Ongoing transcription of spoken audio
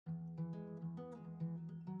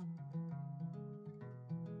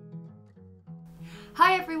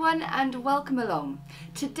Hi everyone and welcome along.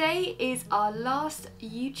 Today is our last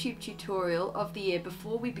YouTube tutorial of the year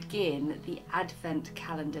before we begin the Advent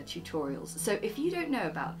calendar tutorials. So if you don't know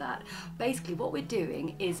about that, basically what we're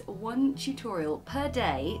doing is one tutorial per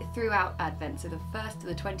day throughout Advent, so the 1st to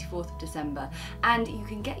the 24th of December, and you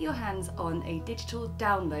can get your hands on a digital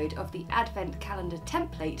download of the Advent calendar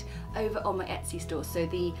template over on my Etsy store. So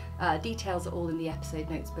the details are all in the episode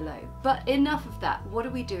notes below. But enough of that, what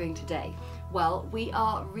are we doing today? Well, we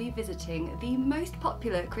are revisiting the most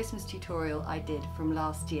popular Christmas tutorial I did from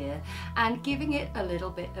last year and giving it a little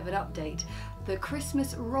bit of an update. The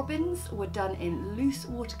Christmas robins were done in loose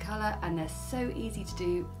watercolour and they're so easy to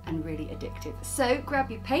do and really addictive. So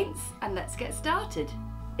grab your paints and let's get started.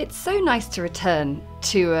 It's so nice to return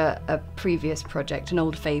to a previous project, an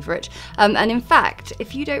old favourite. And in fact,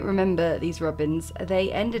 if you don't remember these robins,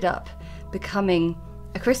 they ended up becoming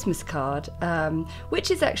a Christmas card,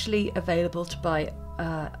 which is actually available to buy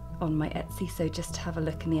on my Etsy, so just have a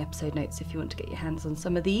look in the episode notes if you want to get your hands on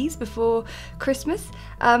some of these before Christmas.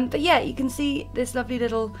 But yeah, you can see this lovely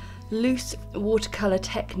little loose watercolour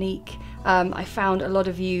technique. I found a lot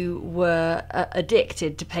of you were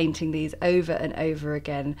addicted to painting these over and over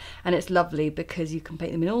again, and it's lovely because you can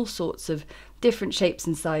paint them in all sorts of different shapes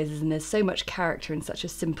and sizes, and there's so much character in such a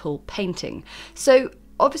simple painting. So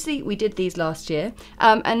obviously we did these last year,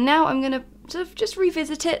 and now I'm going to sort of just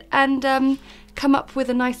revisit it and come up with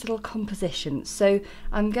a nice little composition. So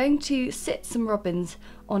I'm going to sit some robins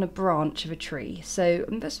on a branch of a tree. So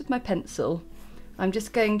just with my pencil, I'm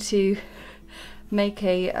just going to make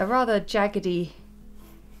a rather jaggedy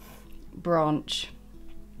branch.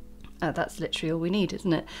 That's literally all we need,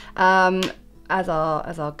 isn't it? As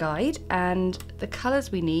our guide, and the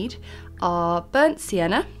colours we need are burnt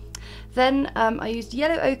sienna. Then I used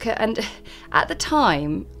yellow ochre, and at the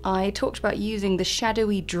time I talked about using the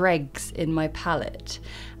shadowy dregs in my palette,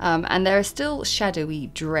 and there are still shadowy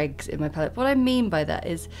dregs in my palette. What I mean by that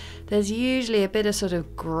is there's usually a bit of sort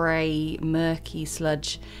of grey, murky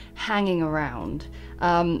sludge hanging around,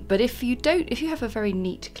 but if you have a very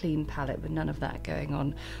neat, clean palette with none of that going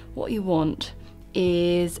on, what you want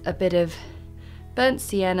is a bit of burnt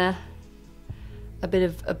sienna, a bit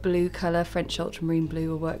of a blue colour, French ultramarine blue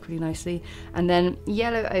will work really nicely, and then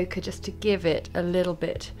yellow ochre just to give it a little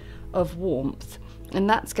bit of warmth, and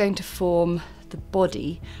that's going to form the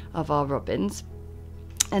body of our robins.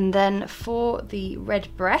 And then for the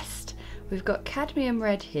red breast, we've got cadmium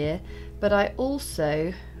red here, but I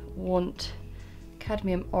also want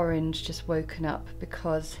cadmium orange just woken up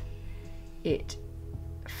because it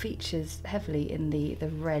features heavily in the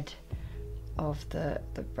red of the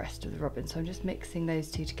breast of the robin. So I'm just mixing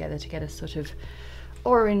those two together to get a sort of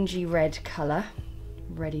orangey red colour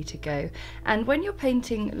ready to go. And when you're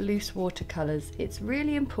painting loose watercolours, it's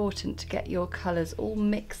really important to get your colours all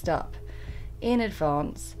mixed up in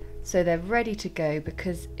advance so they're ready to go,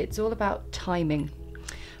 because it's all about timing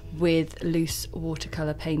with loose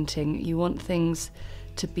watercolour painting. You want things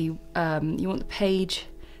to be, you want the page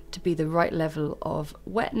to be the right level of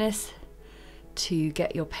wetness to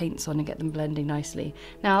get your paints on and get them blending nicely.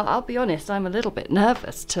 Now, I'll be honest, I'm a little bit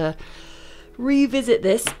nervous to revisit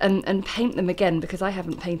this and paint them again because I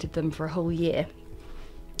haven't painted them for a whole year.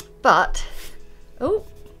 But, oh,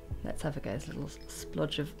 let's have a go. There's a little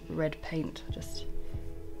splodge of red paint. Just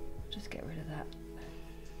get rid of that.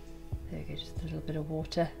 There we go, just a little bit of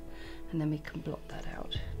water, and then we can blot that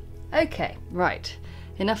out. Okay, right,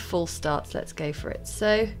 enough false starts, let's go for it.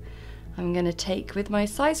 So I'm going to take with my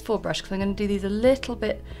size 4 brush, because I'm going to do these a little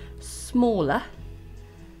bit smaller,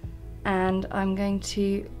 and I'm going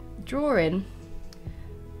to draw in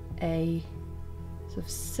a sort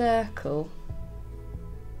of circle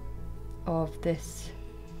of this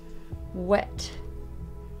wet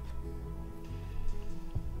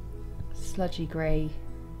sludgy grey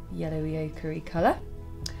yellowy ochre colour,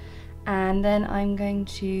 and then I'm going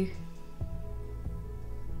to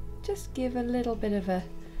just give a little bit of a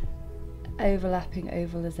overlapping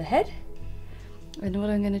oval as a head. And what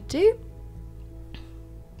I'm going to do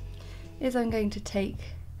is I'm going to take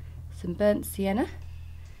some burnt sienna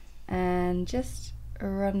and just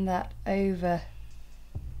run that over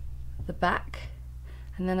the back,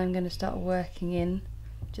 and then I'm going to start working in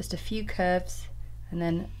just a few curves and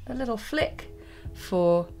then a little flick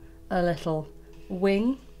for a little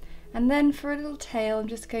wing, and then for a little tail I'm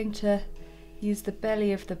just going to use the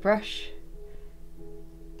belly of the brush.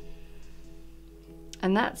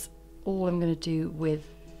 And that's all I'm going to do with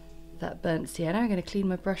that burnt sienna. I'm going to clean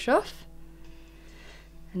my brush off,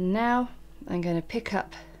 and now I'm going to pick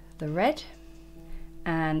up the red,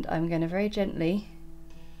 and I'm going to very gently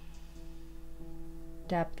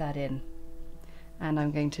dab that in. and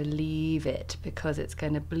I'm going to leave it because it's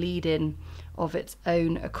going to bleed in of its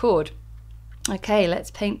own accord. Okay,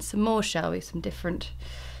 let's paint some more, shall we? Some different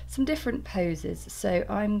poses. So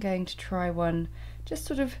I'm going to try one just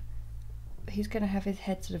sort of, he's going to have his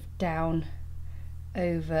head sort of down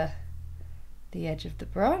over the edge of the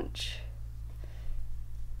branch.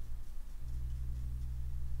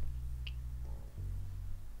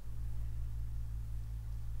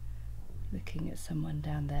 Looking at someone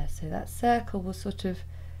down there, so that circle will sort of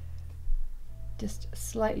just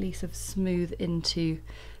slightly sort of smooth into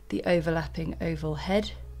the overlapping oval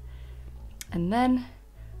head, and then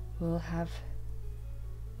we'll have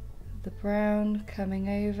the brown coming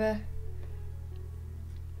over,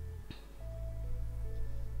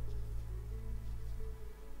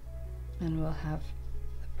 and we'll have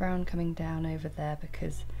the brown coming down over there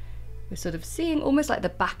because we're sort of seeing almost like the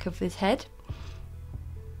back of his head.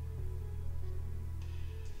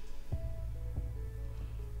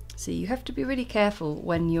 So you have to be really careful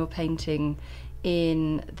when you're painting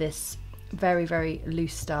in this very, very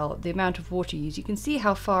loose style, the amount of water you use. You can see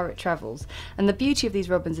how far it travels, and the beauty of these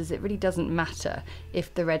robins is it really doesn't matter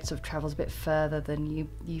if the red sort of travels a bit further than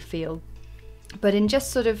you feel. But in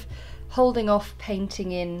just sort of holding off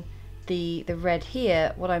painting in the red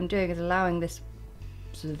here, what I'm doing is allowing this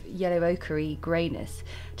sort of yellow ochre-y greyness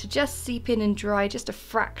to just seep in and dry just a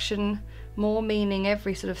fraction more, meaning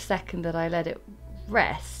every sort of second that I let it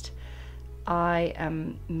rest,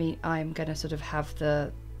 I'm going to sort of have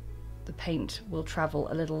the paint will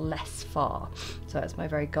travel a little less far. So that's my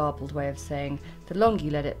very garbled way of saying the longer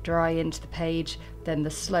you let it dry into the page, then the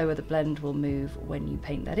slower the blend will move when you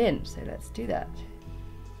paint that in. So let's do that.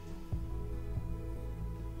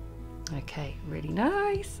 Okay, really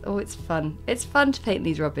nice. Oh, it's fun. It's fun to paint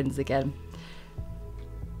these robins again.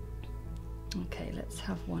 Okay, let's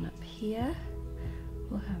have one up here.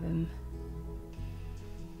 We'll have him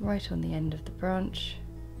right on the end of the branch.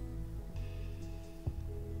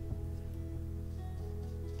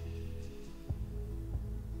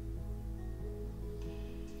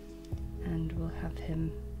 And we'll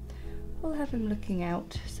have him looking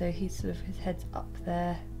out, so he's sort of, his head's up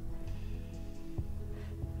there.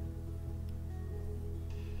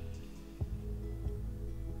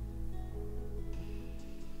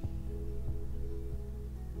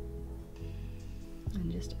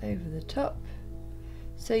 And just over the top.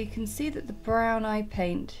 So you can see that the brown I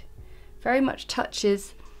paint very much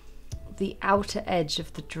touches the outer edge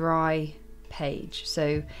of the dry page.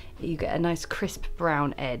 So you get a nice crisp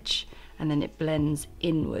brown edge, and then it blends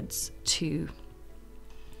inwards to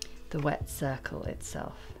the wet circle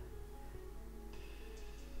itself.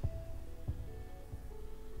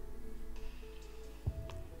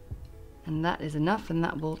 And that is enough, and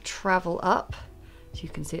that will travel up. So you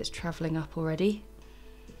can see it's travelling up already.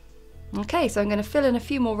 Okay, so I'm going to fill in a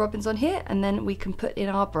few more robins on here, and then we can put in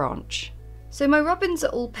our branch. So my robins are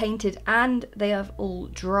all painted and they have all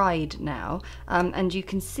dried now, and you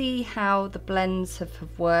can see how the blends have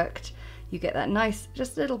worked. You get that nice,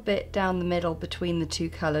 just a little bit down the middle between the two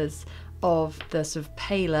colours of the sort of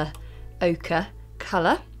paler ochre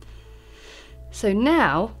colour. So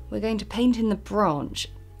now we're going to paint in the branch.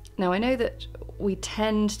 Now I know that we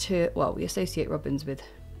tend to, well, we associate robins with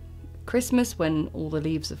Christmas when all the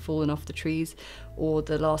leaves have fallen off the trees, or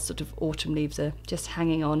the last sort of autumn leaves are just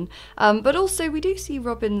hanging on. But also we do see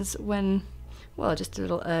robins when, well, just a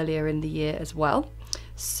little earlier in the year as well.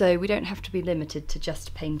 So we don't have to be limited to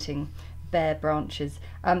just painting bare branches.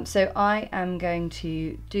 So I am going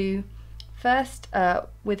to do first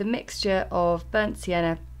with a mixture of burnt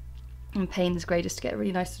sienna and Paynes Grey, just to get a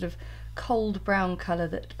really nice sort of cold brown colour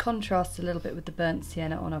that contrasts a little bit with the burnt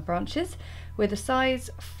sienna on our branches. With a size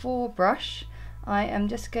 4 brush, I am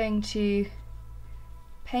just going to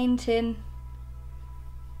paint in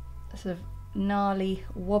a sort of gnarly,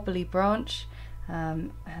 wobbly branch,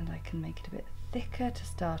 and I can make it a bit thicker to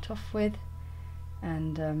start off with.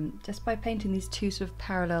 And just by painting these two sort of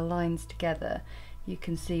parallel lines together, you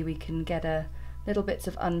can see we can get a little bits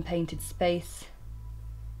of unpainted space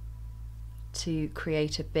to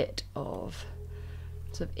create a bit of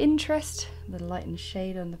sort of interest, the light and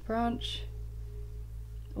shade on the branch.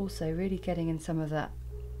 Also really getting in some of that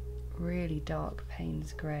really dark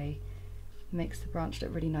Paynes Grey makes the branch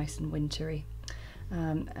look really nice and wintry.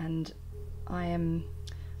 And I am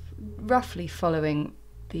roughly following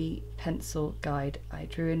the pencil guide I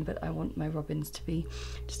drew in, but I want my robins to be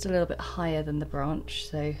just a little bit higher than the branch,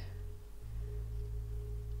 so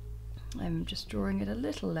I'm just drawing it a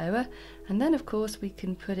little lower. And then of course we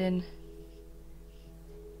can put in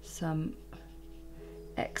some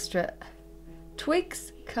extra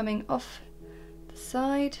twigs coming off the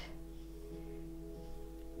side,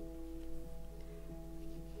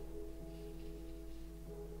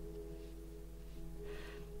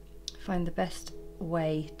 find the best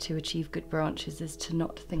way to achieve good branches is to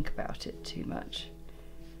not think about it too much.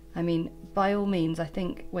 I mean, by all means, I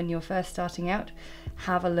think when you're first starting out,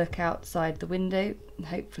 have a look outside the window.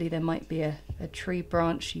 Hopefully there might be a tree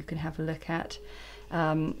branch you can have a look at,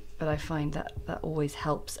 but I find that always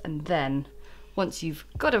helps. And then once you've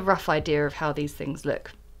got a rough idea of how these things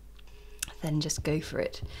look, then just go for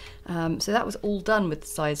it. So that was all done with the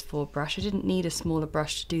size 4 brush. I didn't need a smaller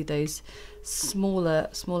brush to do those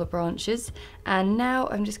smaller branches. And now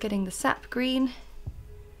I'm just getting the Sap Green,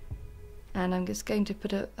 and I'm just going to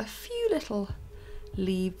put a few little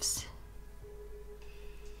leaves.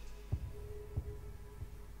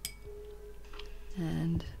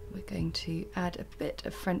 And we're going to add a bit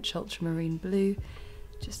of French ultramarine blue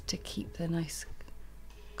just to keep the nice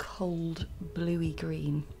cold bluey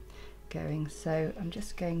green going. So I'm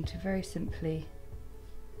just going to very simply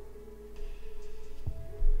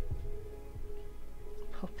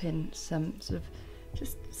pop in some sort of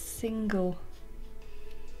just single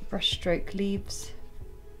brushstroke leaves.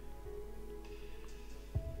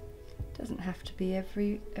 Doesn't have to be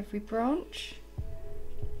every branch,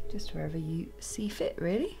 just wherever you see fit,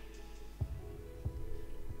 really.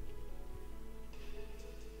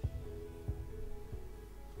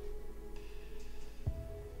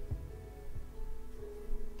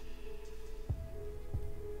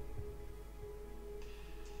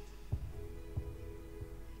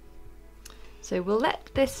 So we'll let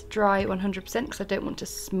this dry 100% because I don't want to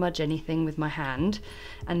smudge anything with my hand,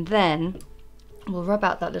 and then we'll rub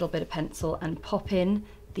out that little bit of pencil and pop in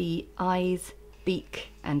the eyes,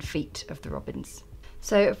 beak and feet of the robins.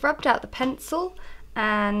 So I've rubbed out the pencil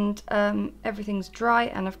and everything's dry,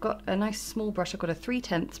 and I've got a nice small brush. I've got a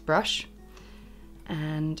 3/10 brush,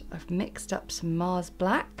 and I've mixed up some Mars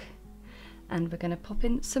Black, and we're going to pop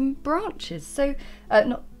in some branches. So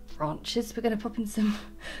not branches, we're going to pop in some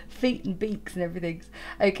feet and beaks and everything.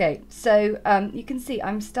 Okay, so you can see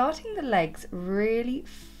I'm starting the legs really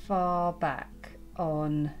far back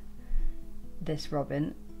on this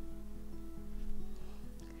robin,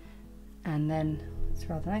 and then it's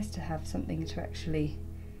rather nice to have something to actually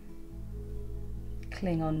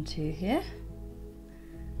cling on to here.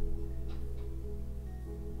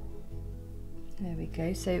 There we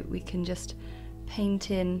go. So we can just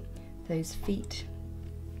paint in those feet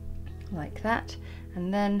like that,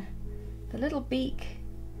 and then the little beak,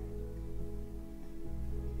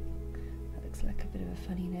 that looks like a bit of a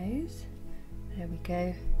funny nose. There we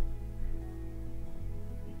go.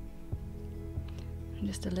 And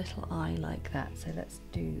just a little eye like that. So let's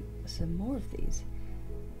do some more of these.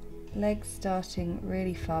 Legs starting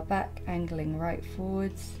really far back, angling right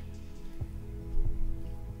forwards.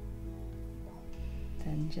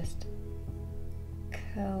 Then just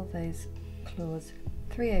curl those claws,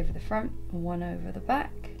 3 over the front and 1 over the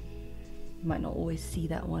back. You might not always see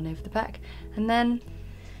that one over the back. And then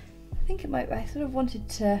I think I sort of wanted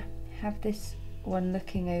to have this one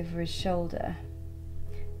looking over his shoulder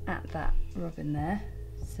at that robin there.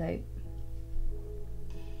 So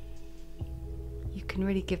you can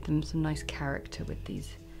really give them some nice character with these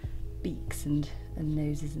beaks and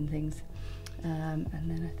noses and things. And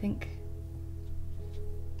then I think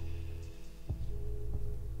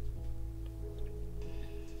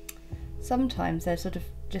sometimes they're sort of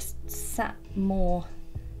just sat more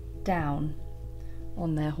down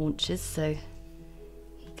on their haunches, so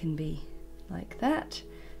he can be like that.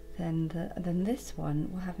 Then this one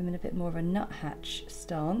will have him in a bit more of a nuthatch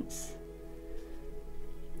stance.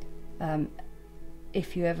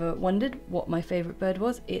 If you ever wondered what my favourite bird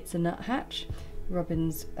was, it's a nuthatch.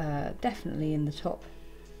 Robin's definitely in the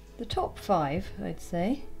top 5, I'd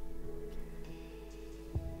say.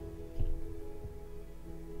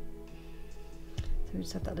 So we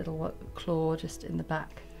just have that little claw just in the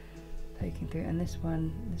back poking through, and this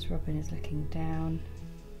robin is looking down.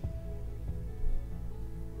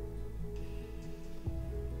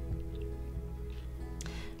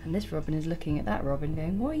 And this robin is looking at that robin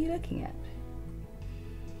going, what are you looking at?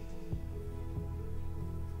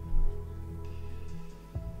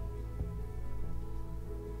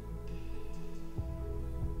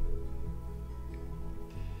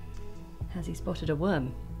 Has he spotted a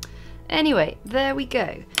worm? Anyway, there we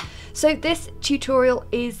go. So this tutorial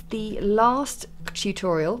is the last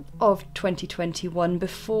tutorial of 2021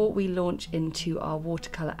 before we launch into our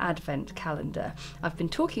watercolour advent calendar. I've been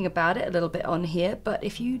talking about it a little bit on here, but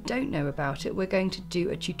if you don't know about it, we're going to do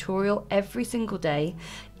a tutorial every single day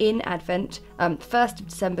in Advent. 1st of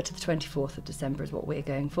December to the 24th of December is what we're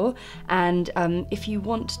going for. And if you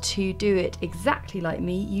want to do it exactly like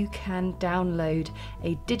me, you can download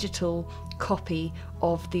a digital copy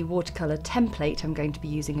of the watercolour template I'm going to be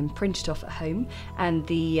using and print it off at home, and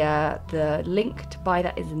the link to buy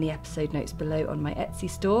that is in the episode notes below on my Etsy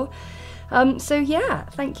store. So yeah,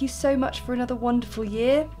 thank you so much for another wonderful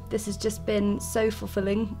year. This has just been so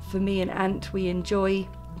fulfilling for me and Ant. We enjoy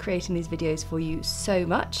creating these videos for you so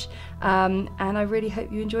much, and I really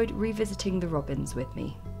hope you enjoyed revisiting the robins with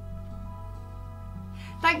me.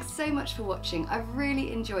 Thanks so much for watching. I've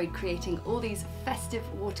really enjoyed creating all these festive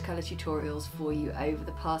watercolour tutorials for you over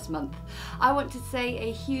the past month. I want to say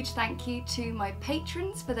a huge thank you to my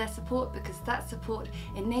patrons for their support, because that support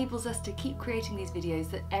enables us to keep creating these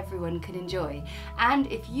videos that everyone can enjoy. And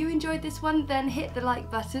if you enjoyed this one, then hit the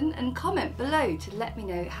like button and comment below to let me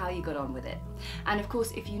know how you got on with it. And of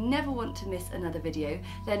course, if you never want to miss another video,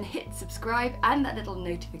 then hit subscribe and that little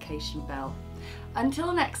notification bell.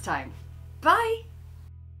 Until next time, bye!